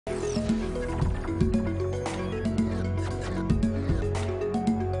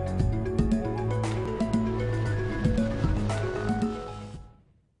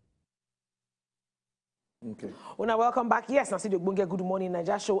Una, welcome back. Yes, I see the Good Morning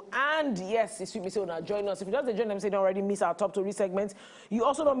Naija show. And yes, it's me say una join us. If you just join them, say don't already miss our top story segment. You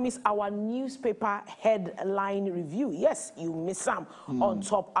also don't miss our newspaper headline review. Yes, you miss some on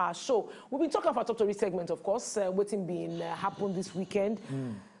top our show. We've been talking about top story segment, of course. Waiting being happened this weekend.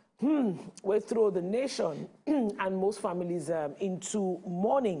 We throw the nation and most families into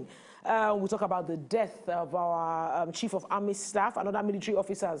mourning. We talk about the death of our Chief of Army Staff and other military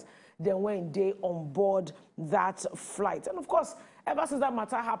officers. Then when they on board that flight. And of course, ever since that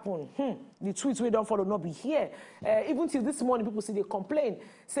matter happened, the tweets we don't follow not be here. Even till this morning, people see they complain.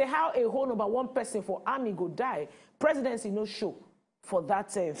 Say how a whole number one person for army go die. Presidency no show for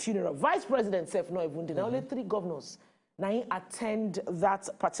that funeral. Vice President self not even did. Only 3 governors now attend that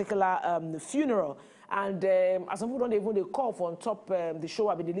particular funeral. And as some people don't even they call for on top the show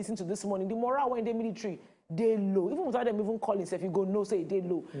I've been listening to this morning, the morale when the military, they low. Even without them even calling, if you go no, say they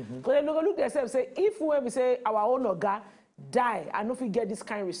low. Because they look themselves, say, if when we say our own Oga die, and if we get this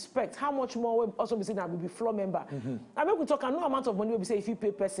kind of respect, how much more we also be saying that we be floor member. I mean, we talk no amount of money we say if you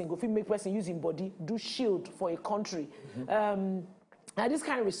pay person, go if you make person using body, do shield for a country. And this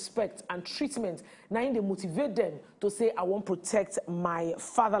kind of respect and treatment, now they motivate them to say, I want to protect my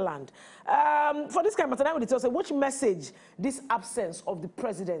fatherland. For this kind of matter, now they tell us, which message this absence of the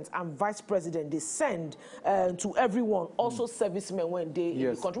president and vice president they send to everyone, also servicemen when they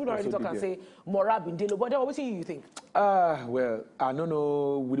in the country. We don't already talk and say, morale in Delo. But what do you think? Well, I don't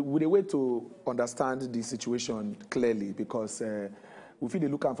know. With a way to understand the situation clearly, because we feel they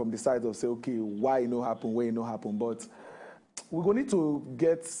look at from the side of say, okay, why it no happen, why it no happen, but we're going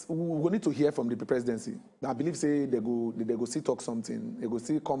to hear from the presidency. I believe say they go see talk something. They go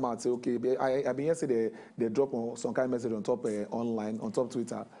see come out say okay. I been here say they drop on some kind of message on top online on top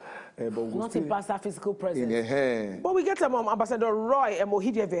Twitter. But nothing past that physical presence. But we get Ambassador Roy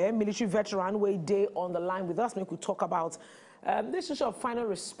Mohideve, military veteran, way day on the line with us. We could talk about this issue of final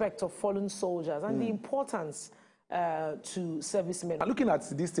respect of fallen soldiers and the importance to servicemen. Looking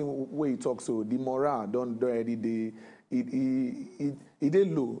at this thing where you talk, so the morale don't already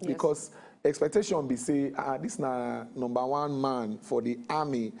it low because expectation be say this na number one man for the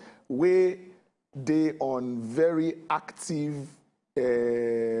army where they on very active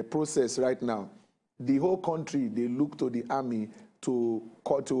process right now. The whole country they look to the army to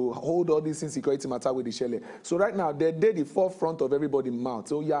hold all this insecurity matter with the shell. So right now they're the forefront of everybody's mouth.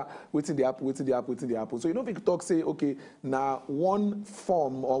 So yeah, waiting the app. So you know if you talk say okay now one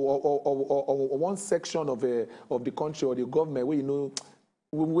form or one section of the country or the government where you know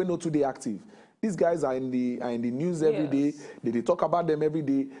we're not today active. These guys are in the news every day. They talk about them every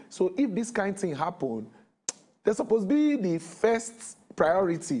day. So if this kind of thing happen, they're supposed to be the first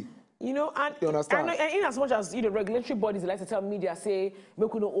priority. You know, and in as much as you know, regulatory bodies like to tell media say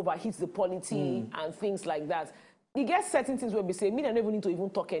make we not overheat the polity and things like that. You get certain things where we say media never need to even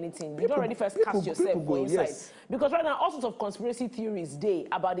talk anything. You don't already first cast yourself for inside. Because right now all sorts of conspiracy theories day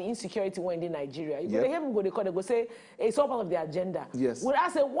about the insecurity when in Nigeria. You go they hear they go say it's all part of the agenda. When I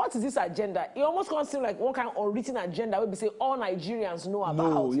say what is this agenda? It almost can seem like one kind of unwritten agenda where we say all Nigerians know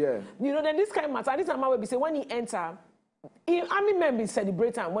about. You know, then this kind of matter. This time where we say when he enter. Army men be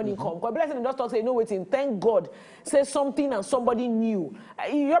celebrating when he come. Because blessing just talk say no waiting. Thank God, say something and somebody new.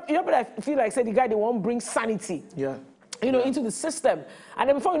 You feel like say the guy they won't bring sanity. You know, into the system. And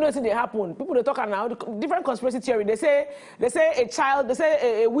then before you know it, they happen. People they talk now different conspiracy theory. They say a child, they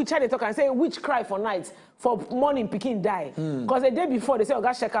say a witch. They talk and say a witch cry for night, for morning picking die. Because the day before they say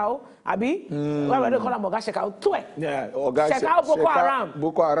Oga Shekau, Abi, why do they call him Oga Shekau? Oga Shekau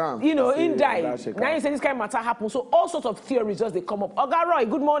Boko Haram. You know, in die. Now you say this kind of matter happen. So all sorts of theories just they come up. Oga Roy,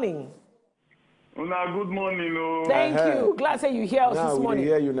 good morning. Good morning. Thank you. Glad say you hear us this morning. We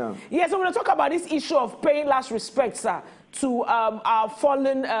hear you now. Yes, so we're going to talk about this issue of paying last respect, sir, to our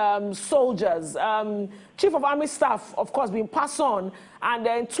fallen soldiers. Chief of Army Staff, of course, being passed on, and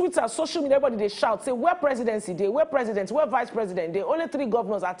then Twitter, social media, everybody they shout, say, where presidency day, where president, where vice president day, only 3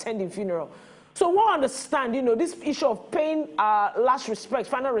 governors attending funeral. So we understand, you know, this issue of paying last respect,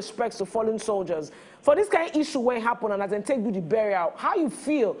 final respects to fallen soldiers. For this kind of issue when it happen and as they take do the burial, how you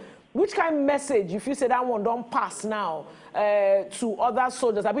feel? Which kind of message you feel say that one don't pass now to other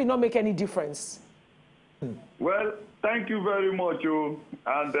soldiers? I mean, not make any difference. Well, thank you very much,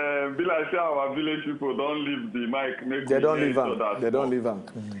 And Bill, I say our village people don't leave the mic. They don't leave them. They don't leave them.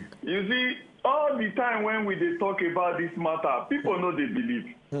 You see, all the time when they talk about this matter, people know they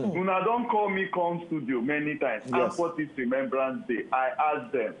believe. Una don't call me come studio many times. And for this Remembrance Day, I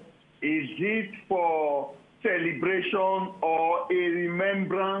ask them, is it for celebration or a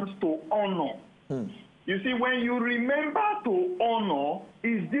remembrance to honor? You see, when you remember to honor,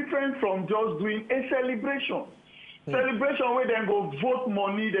 is different from just doing a celebration. Celebration where they go vote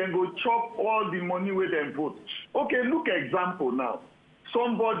money, then go chop all the money where they vote. Okay, look example now.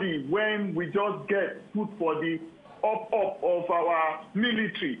 Somebody when we just get put for the up of our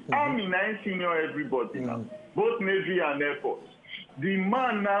military, Army now senior everybody now, both Navy and Air Force. The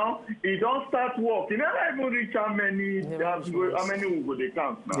man now, he don't start work. He never even reach how many will go they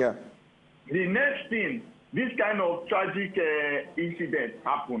count now. Yeah. The next thing, this kind of tragic incident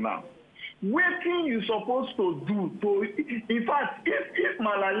happen now. What thing you supposed to do to, in fact, if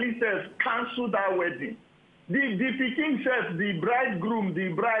Malali says cancel that wedding, the pikin says, the bridegroom, the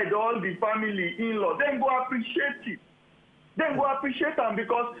bride, all the family, in-law, then go appreciate it. Then go appreciate them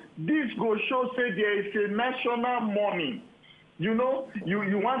because this go show say there is a national mourning. You know,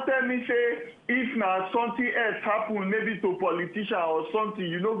 you want to tell me say if now something else happen maybe to politician or something,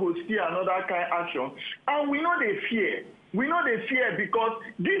 you know go see another kind of action. And we know they fear. We know they fear because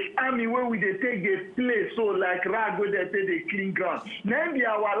this army where we they take a place so like rag where they take the clean ground. Then be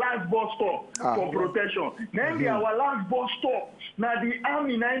our last bus stop for protection. Then be our last bus stop. Now the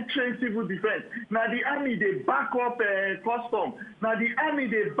army now train civil defense. Now the army they back up custom. Now the army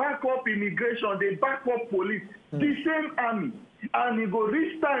they back up immigration. They back up police. The same army. And it go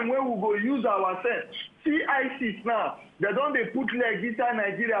reach time when we go use ourselves. See ISIS now. They don't they put leg inside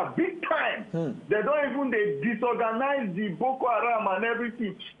Nigeria big time. They don't even they disorganize the Boko Haram and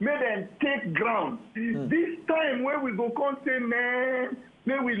everything. Make them take ground. This time when we go come say, man,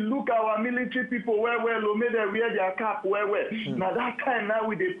 may we look our military people well, or may they wear their cap well. Now that time now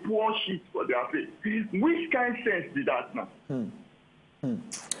we they pour shit for their face. Which kind of sense did that now?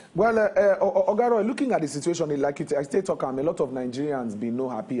 Well, Ogaro, looking at the situation, like I stay talking, a lot of Nigerians be no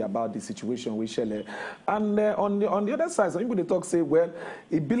happy about the situation with Shele. And on the other side, some people they talk say, well,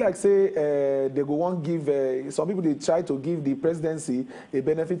 it be like say they go on give, some people they try to give the presidency a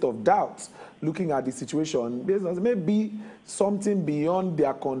benefit of doubt, looking at the situation. Maybe something beyond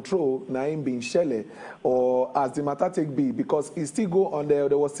their control, Naim being Shele, or as the matter take be, because it still go on there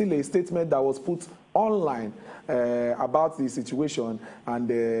was still a statement that was put online about the situation and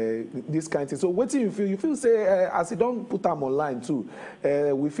this kind of thing. So what do you feel? You feel say as you don't put them online too,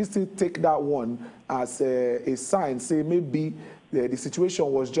 we feel still take that one as a sign, say maybe the situation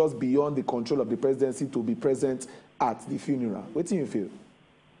was just beyond the control of the presidency to be present at the funeral. What do you feel?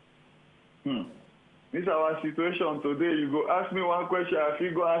 This is our situation today. You go ask me one question, I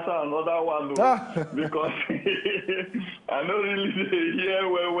feel go answer another one because I don't really hear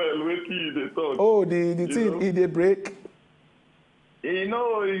well waiting they talk. Oh, the thing they break. You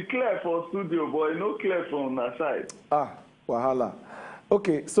know, it's clear for studio, but it's not clear from that side. Wahala.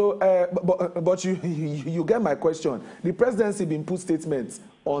 Okay, so but you get my question. The presidency been put statements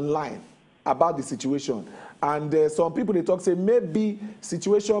online about the situation. And some people they talk say maybe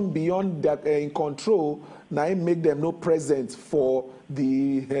situation beyond that in control now make them no present for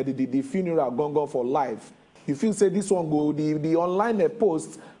the funeral gone for life. You feel say this one go the online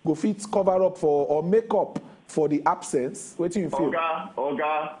post go fit cover up for or make up for the absence. What do you feel?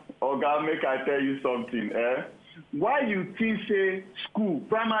 Oga, make I tell you something. Why you think say school,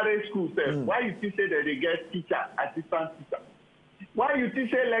 primary school, why you think say that they get teacher, assistant teacher? Why you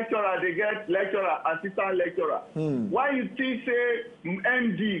think say lecturer, they get lecturer, assistant lecturer? Why you think say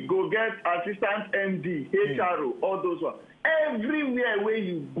MD, go get assistant MD, HRO, all those ones? Everywhere where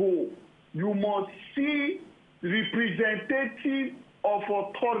you go, you must see representative of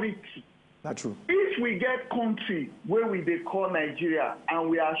authority. That's true. If we get country where we they call Nigeria and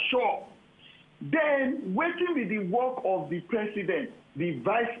we are sure, then waiting with the work of the president, the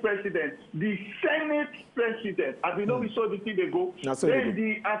vice president, the Senate president, as we know we saw the thing they go, then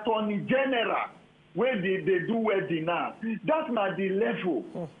the attorney general, where they do wedding now. That's not the level.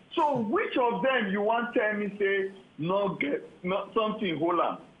 So which of them you want to tell me say, not something hold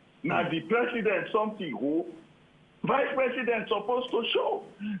on? Now the president something hold, vice president supposed to show.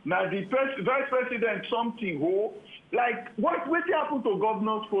 Now the vice president something hold. Like what happened to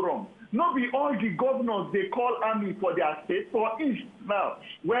governors forum? Not be all the governors they call army for their state. For East now,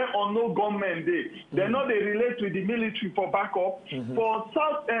 where on no government they know they relate to the military for backup. For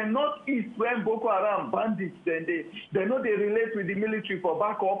South and Northeast, when Boko Haram bandits then they know they relate with the military for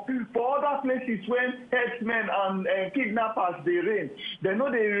backup. For other places when herdsmen and kidnappers they reign, they know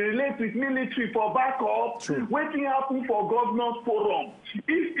they relate with military for backup. Waiting happen for governors forum.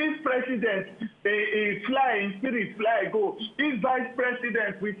 If president fly in spirit fly go, if vice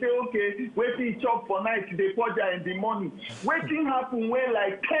president we say okay, waiting chop for night, they pour there in the morning. Waiting happen where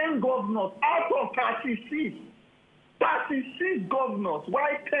like 10 governors out of 36 governors.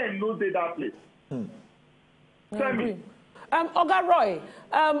 Why 10 no dey that place? Tell me. Oga Roy,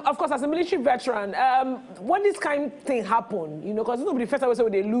 of course, as a military veteran, when this kind of thing happen, you know, because it's not the first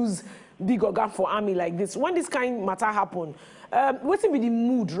time they lose big Oga for army like this. When this kind of matter happen, what's be the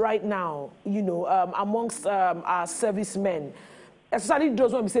mood right now, you know, amongst our servicemen? Especially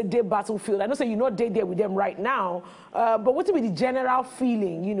those when we say day battlefield. I know say you're not there with them right now, but what will be the general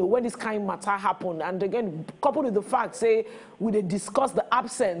feeling, you know, when this kind of matter happen? And again, coupled with the fact, say, we discuss the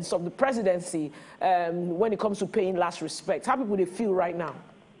absence of the presidency when it comes to paying last respect. How people they feel right now?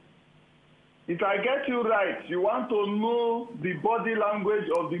 If I get you right, you want to know the body language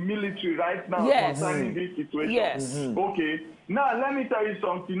of the military right now concerning this situation. Yes. Okay. Now, let me tell you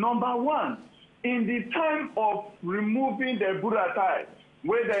something. Number one, in the time of removing the Buratai,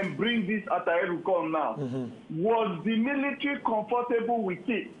 where they bring this Attahiru come now, was the military comfortable with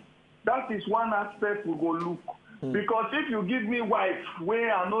it? That is one aspect we go look. Because if you give me wife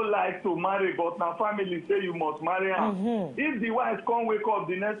where I no like to marry, but my family say you must marry her, if the wife can't wake up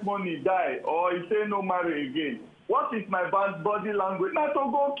the next morning die, or he say no marry again, what is my body language? Not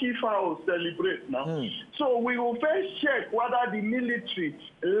to go kill her or celebrate now. So we will first check whether the military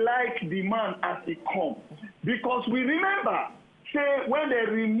like the man as he comes. Because we remember, say, when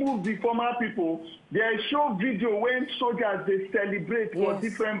they remove the former people, they show video when soldiers, they celebrate for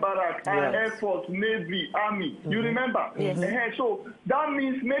different barracks, Air Force, Navy, Army. You remember? So that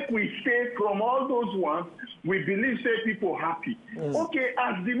means make we stay from all those ones, we believe, say, people happy. Okay,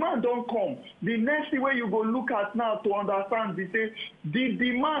 as demand don't come, the next thing where you go look at now to understand, they say, the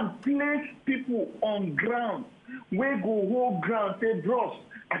demand place people on ground, where go hold ground, say, bros,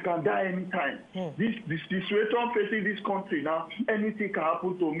 I can die anytime. This situation facing this country now, anything can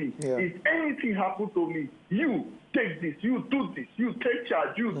happen to me. If anything happen to me, you take this, you do this, you take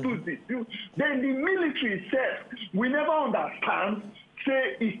charge, you do this. Then the military itself, we never understand,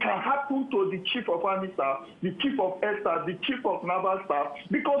 say it can happen to the chief of army staff, the chief of air staff, the chief of naval staff,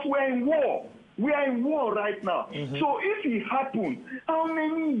 because we're in war. We are in war right now. So if it happens, how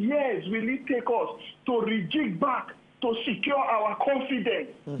many years will it take us to rejig back to secure our confidence?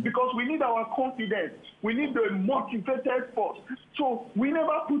 Because we need our confidence. We need the motivated force. So we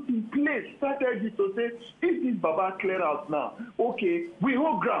never put in place strategy to say, if this Baba clear out now, okay, we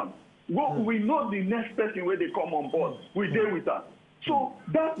hold ground. We know the next person where they come on board. We deal with that. So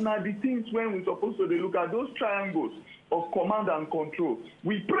that's not the things when we're supposed to look at those triangles of command and control.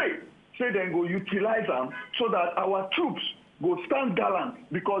 We pray, say then go utilize them so that our troops go stand gallant,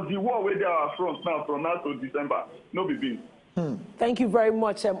 because the war where they are front now from now to December, no be big. Thank you very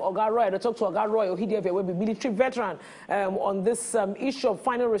much, Oga Roy. I talked to Oga Roy Ohidiefe, will be military veteran, on this issue of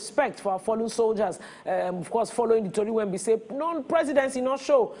final respect for our fallen soldiers. Of course, following the Tory when we say non-presidency not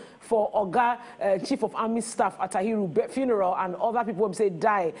show for Oga Chief of Army Staff Attahiru funeral, and other people will say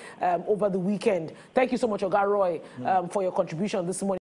die over the weekend. Thank you so much, Oga Roy, for your contribution this morning.